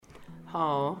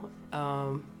How,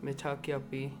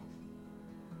 Mitakiapi.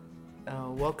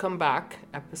 Welcome back,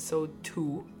 episode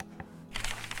 2.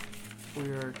 We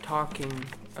are talking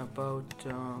about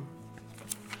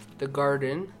the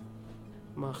garden.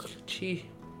 Unci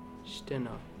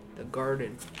Maka, the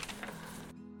garden.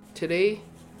 Today,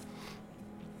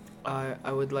 I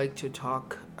would like to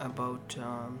talk about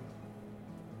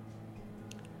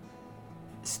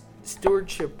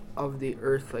stewardship of the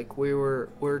earth. Like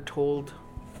we're told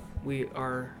we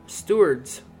are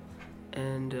stewards,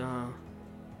 and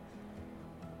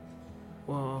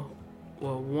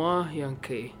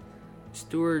Yanke,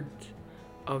 steward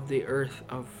of the earth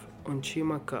of Unci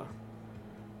Maka.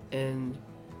 And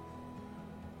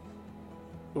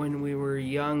when we were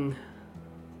young,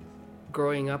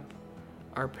 growing up,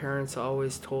 our parents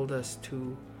always told us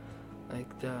to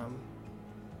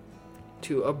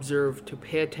to observe, to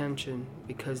pay attention,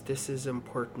 because this is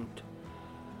important.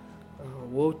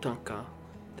 Wotaka,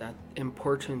 that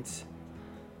importance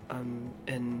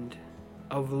and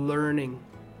of learning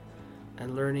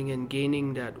and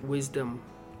gaining that wisdom,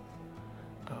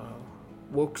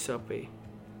 woksape,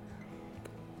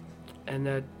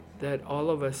 and that all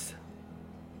of us,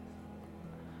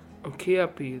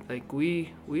 Okiapi, like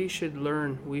we should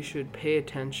learn, we should pay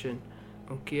attention.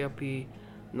 Okiapi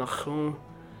nachon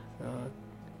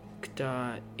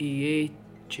kta iye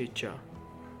chicha,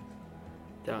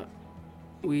 that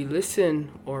we listen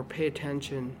or pay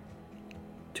attention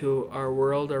to our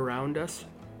world around us,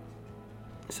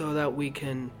 so that we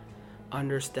can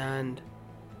understand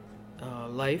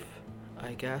life,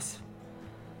 I guess,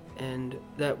 and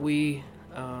that we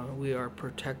are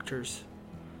protectors.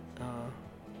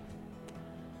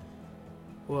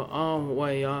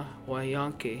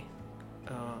 Wayanke,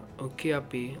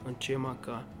 Okiapi, Unci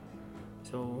Maka.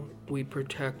 So we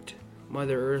protect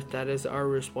Mother Earth. That is our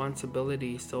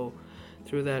responsibility. So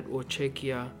through that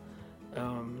Ochekia,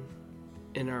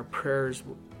 in our prayers,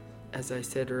 as I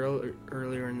said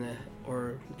earlier in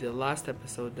the last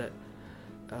episode, that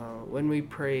when we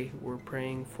pray, we're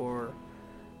praying for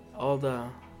all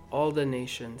the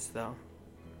nations, though,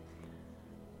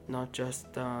 not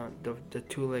just the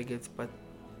two-leggeds, but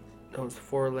those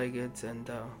four-leggeds and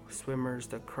the swimmers,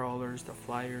 the crawlers, the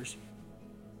flyers,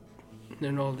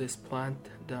 and all this plant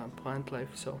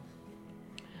life.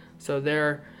 So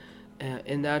there,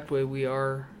 in that way, we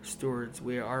are stewards.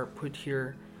 We are put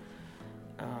here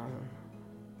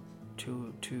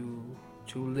to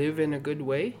live in a good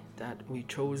way that we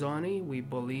chose Ani. We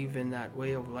believe in that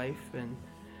way of life, and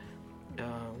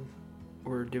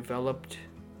we're developed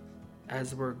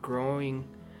as we're growing,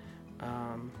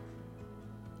 and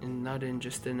not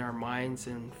just in our minds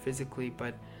and physically,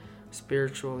 but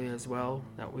spiritually as well,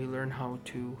 that we learn how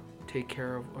to take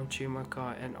care of Unci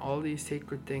Maka and all these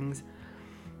sacred things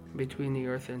between the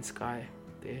earth and sky,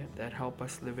 that help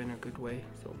us live in a good way.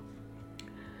 So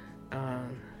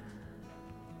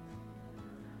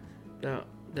the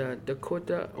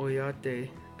Dakota Oyate,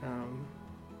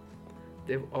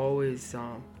 they've always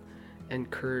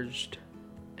encouraged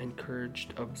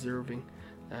observing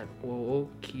that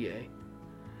Wookie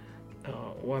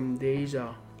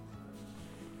Wamdeja,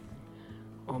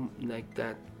 like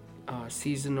that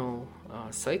seasonal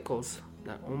cycles,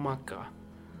 that Omaka,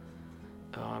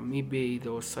 maybe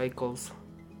those cycles,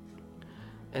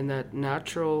 and that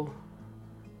natural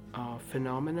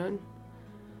phenomenon,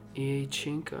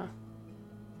 Chinka,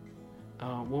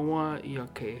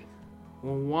 Wawayake,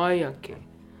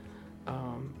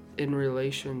 in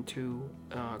relation to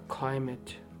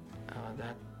climate,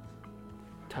 that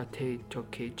Tate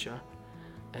Tokecha,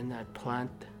 and that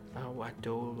plant,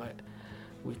 Wato, like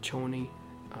Wichoni,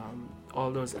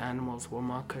 all those animals,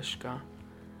 Wamakashka.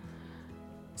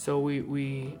 So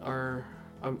we are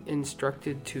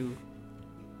instructed to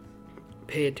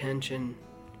pay attention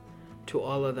to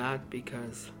all of that,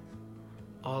 because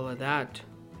all of that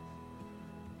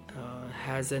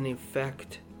has an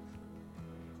effect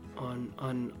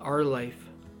on our life,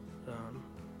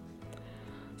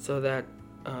 so that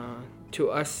to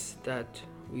us, that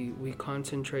we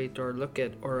concentrate or look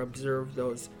at or observe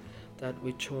those, that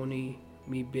Wichoni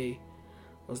Mibe,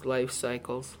 those life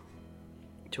cycles.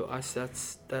 To us,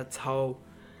 that's how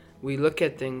we look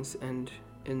at things. And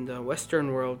in the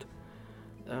Western world,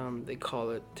 they call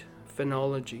it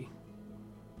phenology,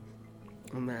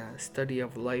 and the study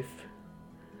of life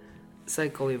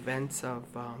cycle events of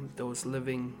those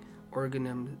living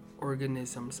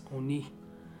organisms, Oni,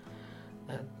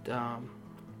 that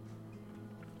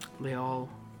they all,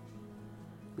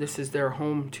 this is their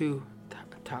home too.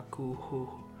 Taku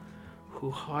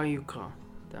Huhayuka,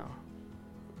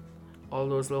 all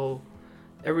those little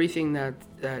everything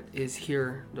that is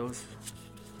here, those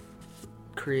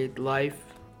create life.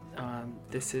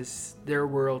 This is their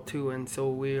world too, and so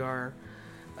we are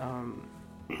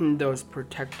those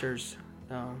protectors.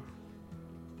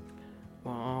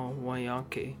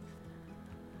 Wayake.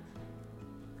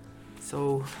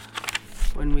 So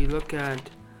when we look at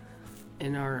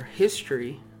in our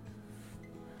history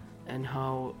and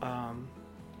how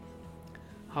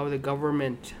the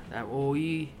government that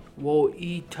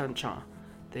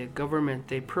the government,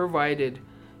 they provided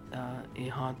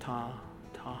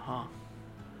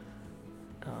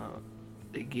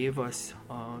they gave us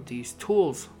these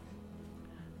tools.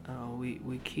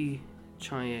 We key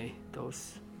chaye,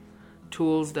 those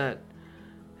tools that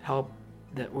help,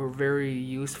 that were very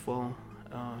useful.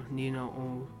 Nina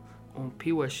on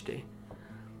piwashte.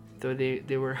 So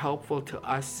they were helpful to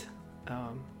us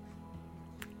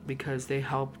because they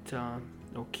helped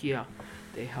Okia.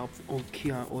 They helped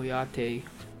Okia Oyate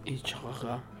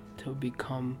Ichaga to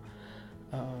become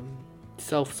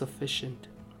self-sufficient.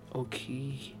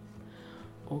 Okihi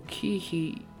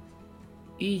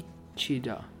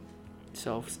Ichida,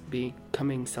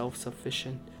 becoming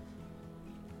self-sufficient.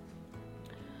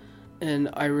 And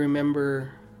I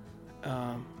remember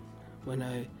when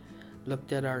I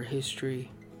looked at our history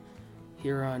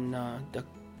here on the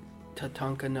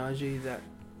Tatankanaji, that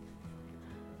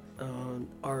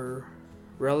our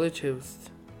relatives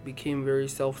became very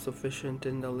self-sufficient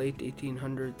in the late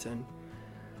 1800s, and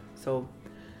so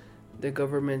the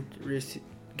government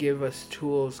gave us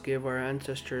tools, gave our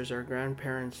ancestors, our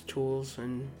grandparents tools,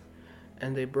 and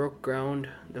they broke ground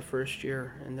the first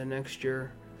year, and the next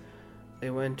year they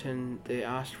went and they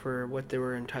asked for what they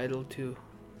were entitled to,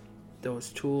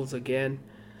 those tools again,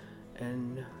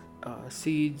 and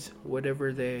seeds,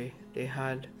 whatever they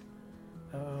had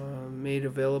made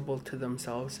available to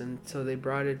themselves. And so they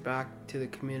brought it back to the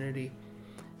community,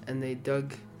 and they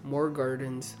dug more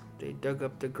gardens. They dug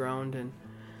up the ground, and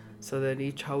so that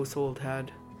each household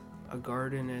had a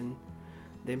garden, and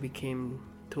they became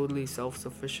totally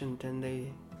self-sufficient, and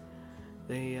they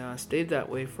stayed that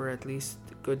way for at least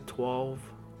a good 12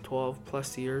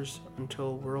 plus years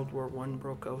until World War I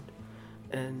broke out.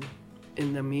 And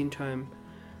in the meantime,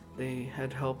 they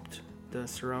had helped the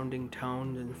surrounding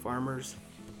town and farmers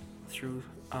through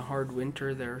a hard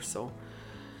winter there. So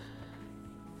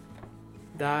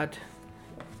that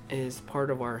is part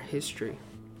of our history.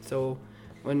 So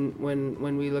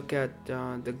when we look at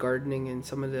the gardening and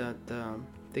some of the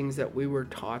things that we were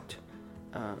taught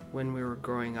when we were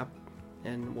growing up,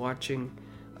 and watching,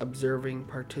 observing,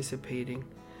 participating,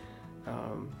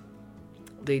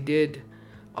 they did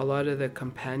a lot of the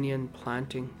companion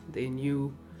planting. They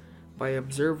knew by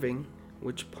observing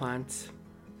which plants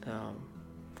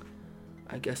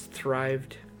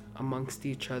thrived amongst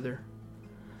each other.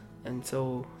 And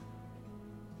so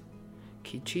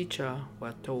kichicha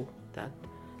wato, that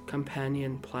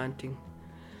companion planting.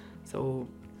 So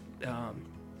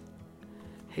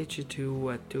hechitu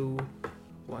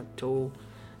wato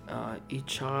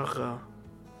ichaga,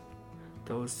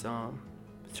 those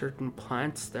certain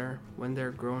plants there, when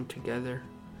they're grown together,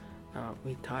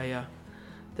 witaya,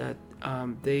 that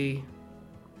they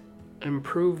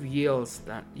improve yields,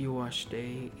 that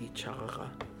yuashte ichaga,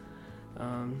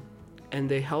 and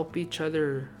they help each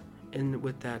other in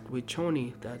with that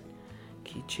wichoni, that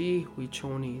kichi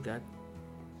wichoni, that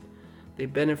they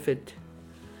benefit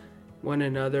one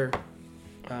another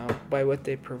by what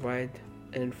they provide.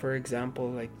 And for example,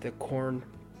 like the corn,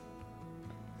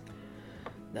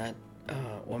 that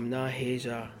omna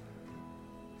heja,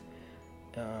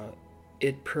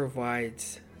 it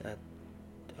provides that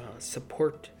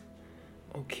support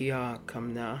okia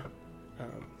kamna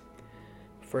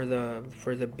for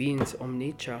the beans,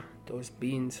 omnicha, those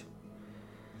beans.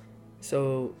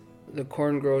 So the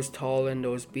corn grows tall and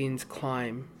those beans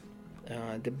climb.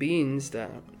 The beans,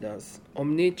 those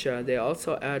omnicha, they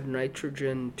also add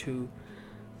nitrogen to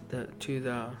the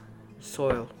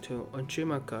soil, to Unci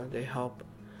Maka. They help,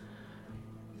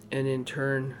 and in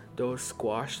turn those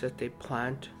squash that they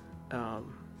plant,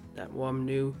 that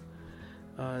wamnu,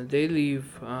 they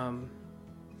leave,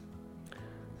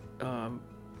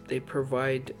 they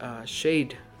provide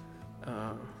shade.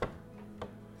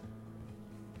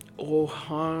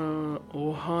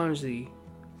 Ohanzi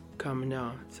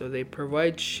kamna, so they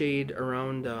provide shade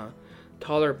around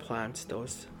taller plants,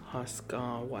 those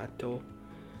haska wato,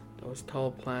 those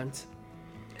tall plants.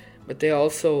 But they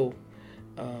also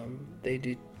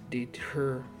they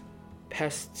deter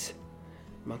pests,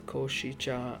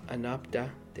 makoshicha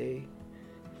anapta. They,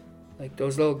 like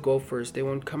those little gophers, they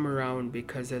won't come around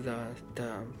because of the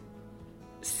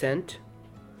scent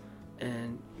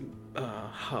and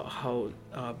how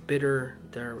bitter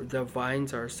the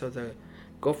vines are, so the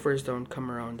gophers don't come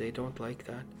around. They don't like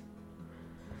that.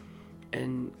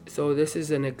 And so this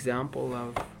is an example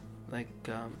of like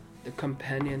the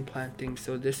companion planting.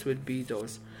 So this would be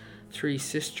those three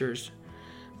sisters,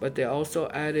 but they also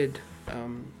added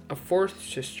a fourth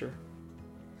sister,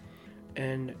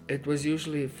 and it was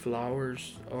usually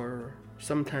flowers, or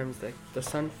sometimes like the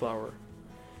sunflower,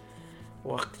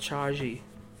 wakchaji,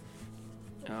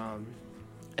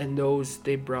 and those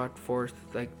they brought forth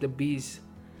like the bees,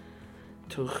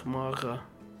 Unci Maka,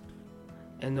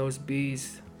 and those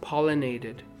bees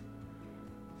pollinated.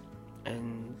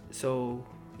 And so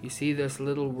you see this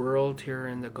little world here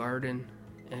in the garden,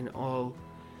 and all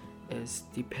is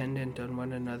dependent on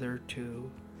one another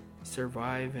to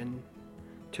survive and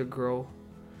to grow.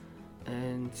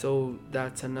 And so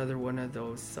that's another one of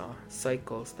those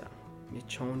cycles that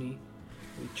michoni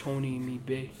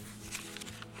mibe.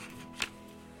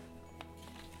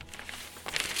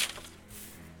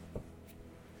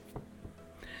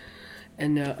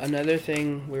 And another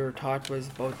thing we were taught was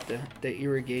about the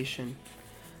irrigation.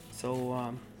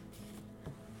 So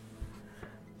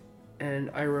and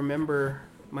I remember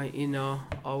my ina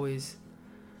always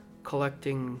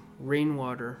collecting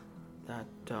rainwater that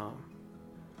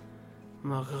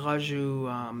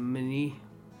Maraju mini.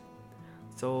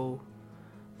 So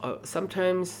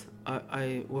sometimes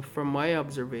I well, from my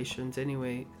observations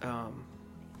anyway,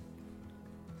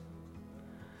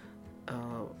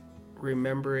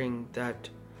 remembering that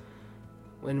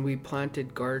when we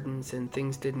planted gardens and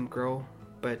things didn't grow,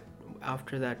 but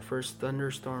after that first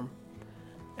thunderstorm,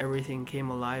 everything came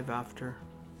alive after.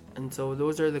 And so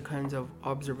those are the kinds of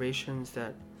observations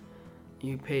that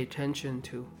you pay attention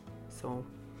to. So,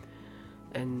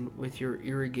 and with your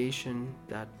irrigation,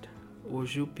 that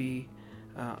ojupi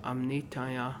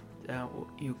amnitaya,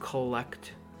 you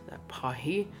collect that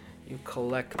pahi, you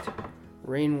collect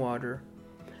rainwater,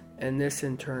 and this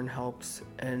in turn helps.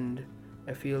 And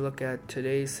if you look at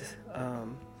today's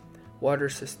water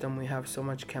system, we have so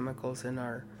much chemicals in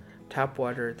our tap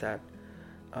water that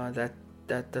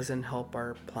doesn't help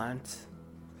our plants,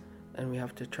 and we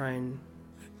have to try and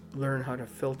learn how to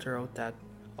filter out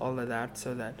all of that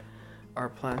so that our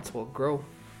plants will grow.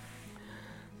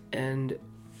 And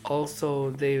also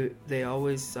they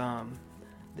always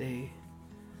they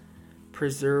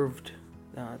preserved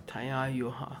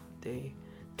tayayuha. They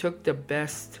took the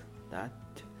best, that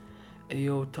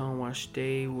ayotan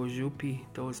washte wajupi,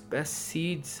 those best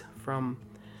seeds from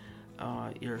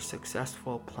your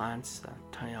successful plants, that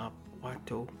tayap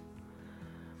wato.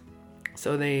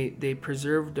 So they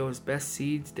preserved those best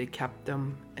seeds, they kept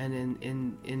them, and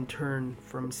in turn,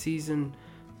 from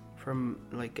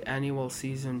annual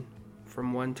season,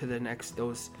 from one to the next,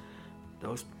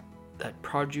 that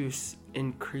produce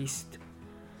increased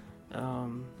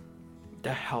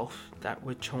the health, that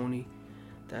wachoni,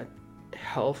 that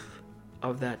health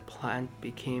of that plant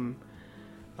became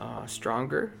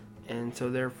stronger, and so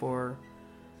therefore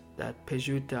that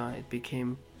pejuta, it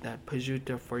became that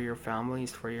pejuta for your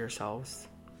families, for yourselves,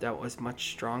 that was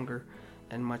much stronger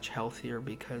and much healthier,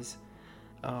 because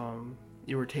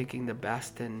you were taking the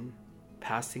best and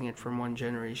passing it from one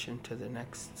generation to the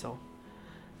next. So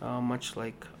much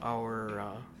like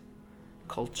our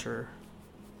culture.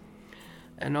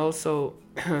 And also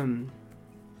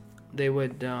they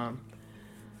would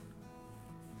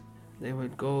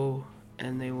go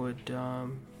and they would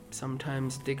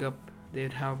sometimes dig up.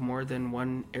 They'd have more than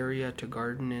one area to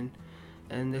garden in,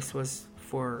 and this was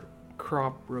for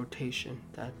crop rotation,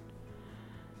 that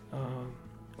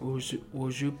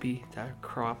wojupi, that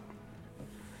crop,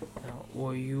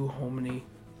 woyu homini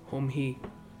homhi,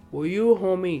 woyu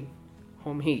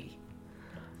homhi.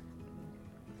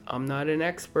 I'm not an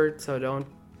expert, so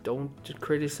don't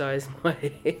criticize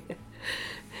my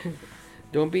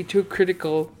don't be too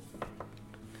critical.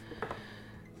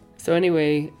 So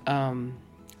anyway,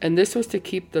 and this was to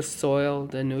keep the soil,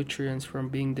 the nutrients, from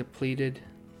being depleted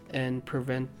and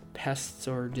prevent pests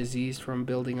or disease from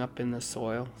building up in the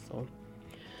soil. So,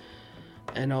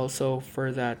 and also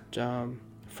for that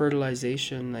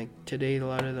fertilization, like today a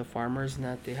lot of the farmers and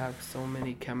that, they have so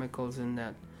many chemicals in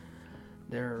that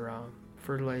their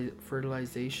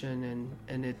fertilization,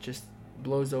 and it just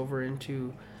blows over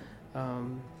into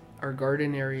our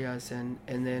garden areas, and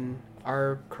then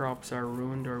our crops are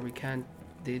ruined, or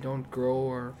they don't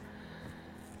grow,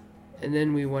 and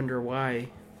then we wonder why.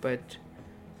 But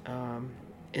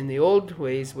in the old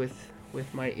ways, with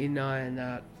my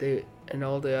ina and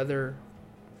all the other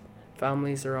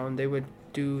families around, they would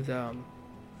do the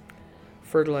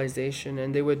fertilization,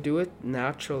 and they would do it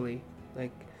naturally,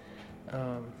 like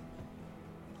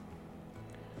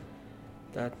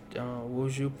that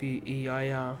Wojupi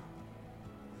Iyaya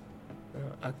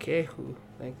Akehu,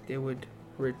 like they would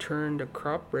return the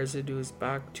crop residues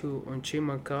back to Unci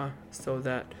Maka, so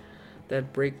that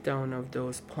breakdown of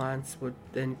those plants would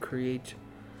then create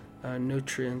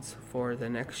nutrients for the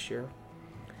next year.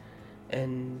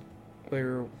 And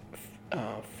where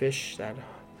fish that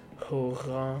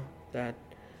hora, that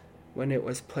when it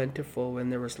was plentiful, when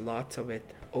there was lots of it,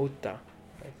 ota,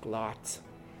 like lots,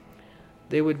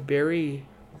 they would bury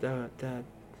the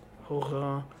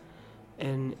hora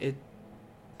and it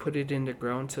put it in the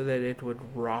ground so that it would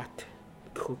rot,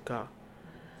 kuka,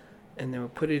 and they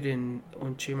would put it in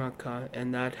Unci Maka,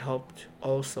 and that helped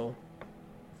also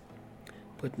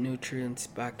put nutrients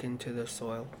back into the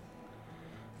soil.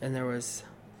 And there was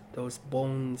those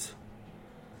bones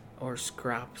or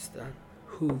scraps, that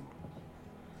hu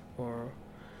or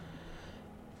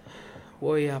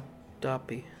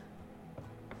woyapdapi,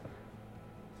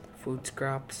 food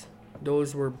scraps,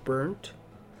 those were burnt,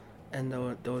 and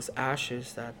those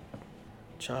ashes, that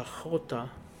chachota,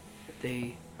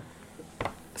 they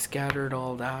scattered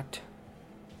all that.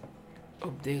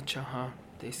 They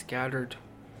scattered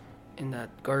in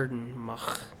that garden,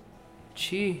 mach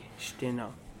chi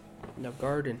stina, the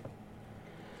garden.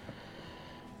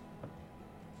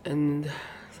 And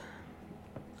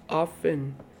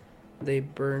often they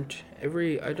burnt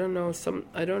I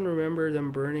don't remember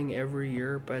them burning every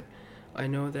year, but I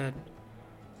know that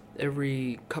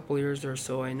every couple years or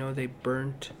so, I know they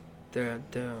burnt the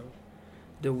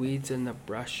weeds and the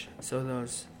brush. So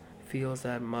those fields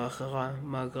that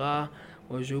maga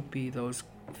wajupi, those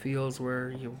fields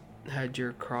where you had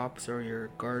your crops or your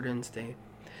gardens, they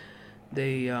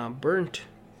burnt.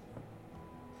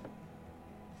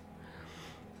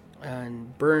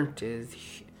 And burnt is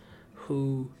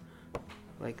who,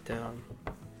 like the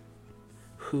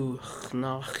who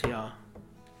chnachia,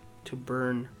 to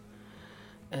burn,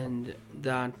 and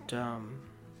that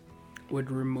would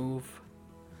remove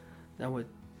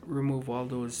all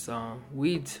those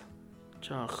weeds,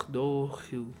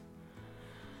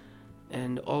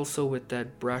 and also with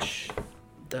that brush,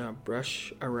 the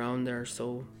brush around there.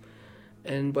 So,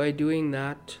 and by doing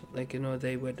that, like,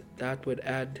 that would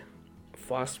add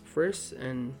phosphorus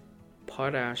and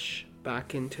potash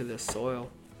back into the soil.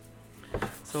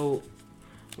 So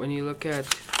when you look at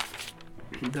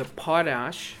the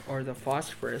potash or the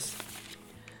phosphorus,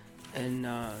 and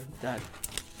that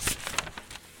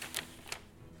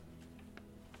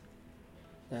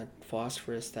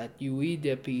phosphorus, that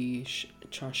uidepi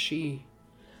chashi,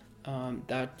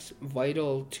 that's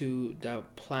vital to the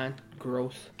plant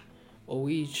growth.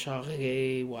 Oi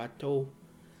chare wato,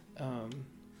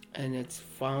 and it's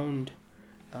found.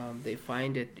 They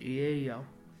find it.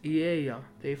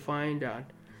 They find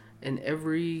that in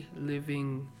every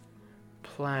living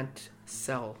plant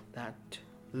cell, that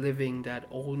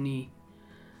oni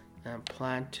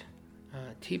plant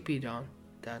tipidon,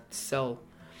 that cell,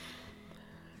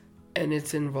 and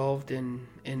it's involved in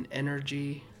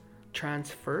energy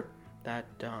transfer, that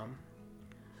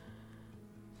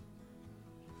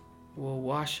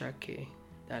washake,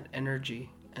 that energy,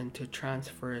 and to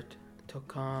transfer it to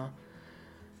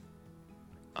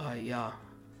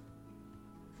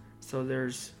so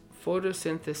there's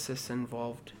photosynthesis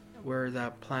involved, where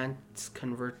the plants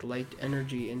convert light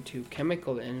energy into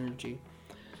chemical energy,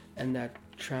 and that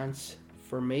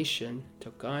transformation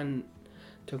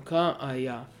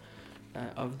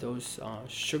of those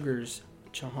sugars,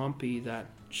 chahampi, that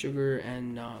sugar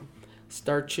and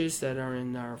starches that are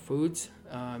in our foods,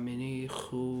 mini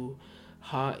khu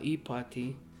ha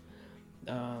ipati,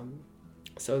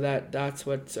 so that's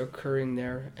what's occurring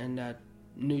there, and that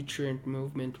nutrient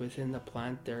movement within the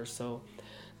plant there. So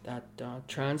that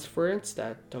transference,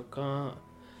 that toka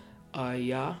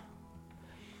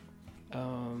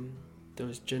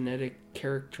those genetic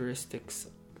characteristics,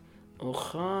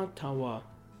 ocha tawa,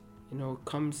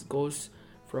 goes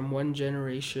from one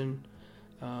generation,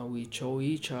 we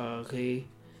choicha re,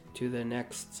 to the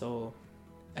next. So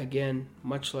again,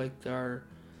 much like our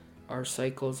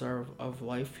cycles of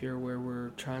life here, where we're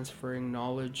transferring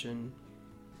knowledge and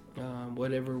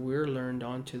whatever we're learned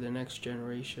on to the next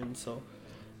generation. So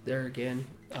there again,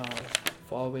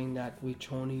 following that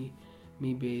wichoni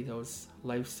mibe, those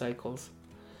life cycles.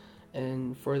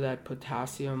 And for that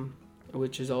potassium,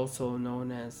 which is also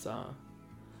known as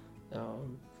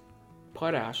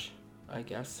potash, I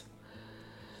guess,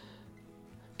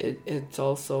 it's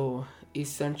also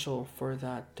essential for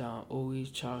that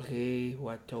oichare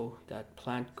wato, that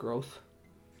plant growth,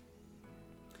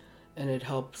 and it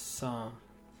helps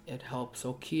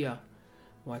okia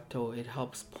wato, it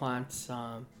helps plants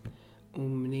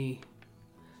umni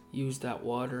use that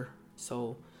water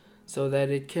so that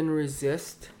it can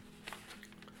resist.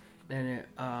 Then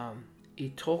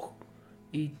itokipa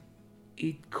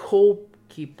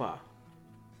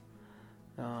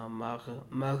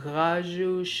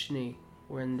Magrajushni,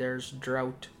 when there's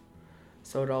drought.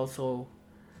 So it also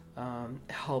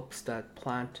helps that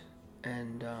plant,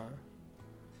 and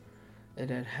it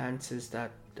enhances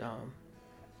that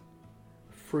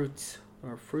fruits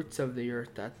of the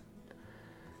earth, that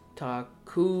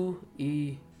taku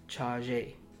I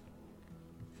chaje.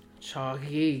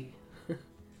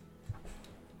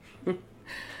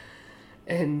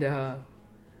 And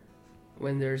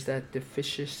when there's that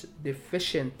deficiency,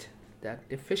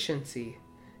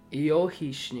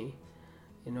 iohishni,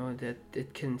 that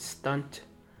it can stunt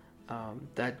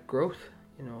that growth,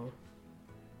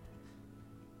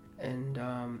 and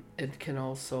it can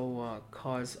also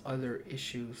cause other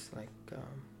issues like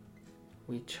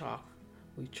wichaku.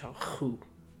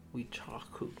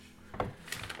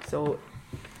 So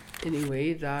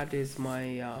anyway, that is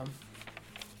my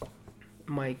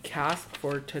cast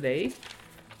for today,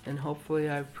 and hopefully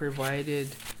I've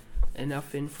provided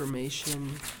enough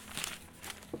information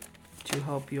to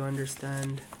help you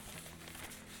understand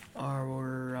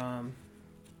our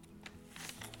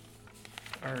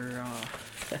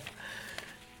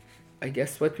I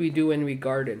guess what we do when we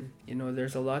garden.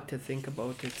 There's a lot to think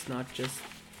about. It's not just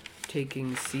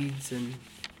taking seeds and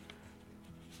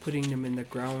putting them in the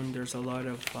ground. There's a lot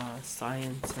of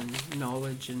science and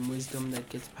knowledge and wisdom that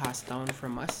gets passed down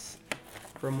from us,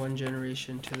 from one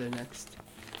generation to the next.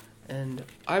 And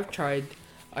I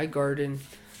garden.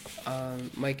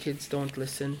 My kids don't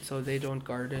listen, so they don't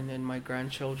garden, and my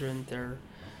grandchildren,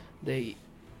 they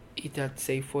eat at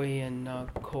Safeway and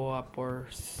Co-op or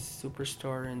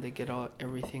Superstore, and they get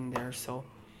everything there. So,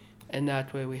 and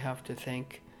that way we have to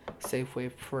thank Safeway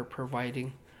for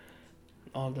providing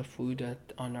all the food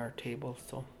on our table.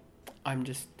 So I'm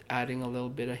just adding a little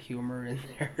bit of humor in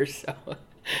there. So,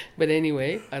 but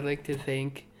anyway, I'd like to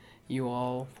thank you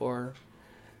all for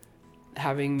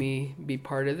having me be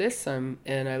part of this, and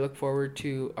I look forward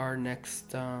to our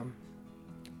next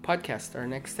podcast, our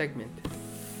next segment.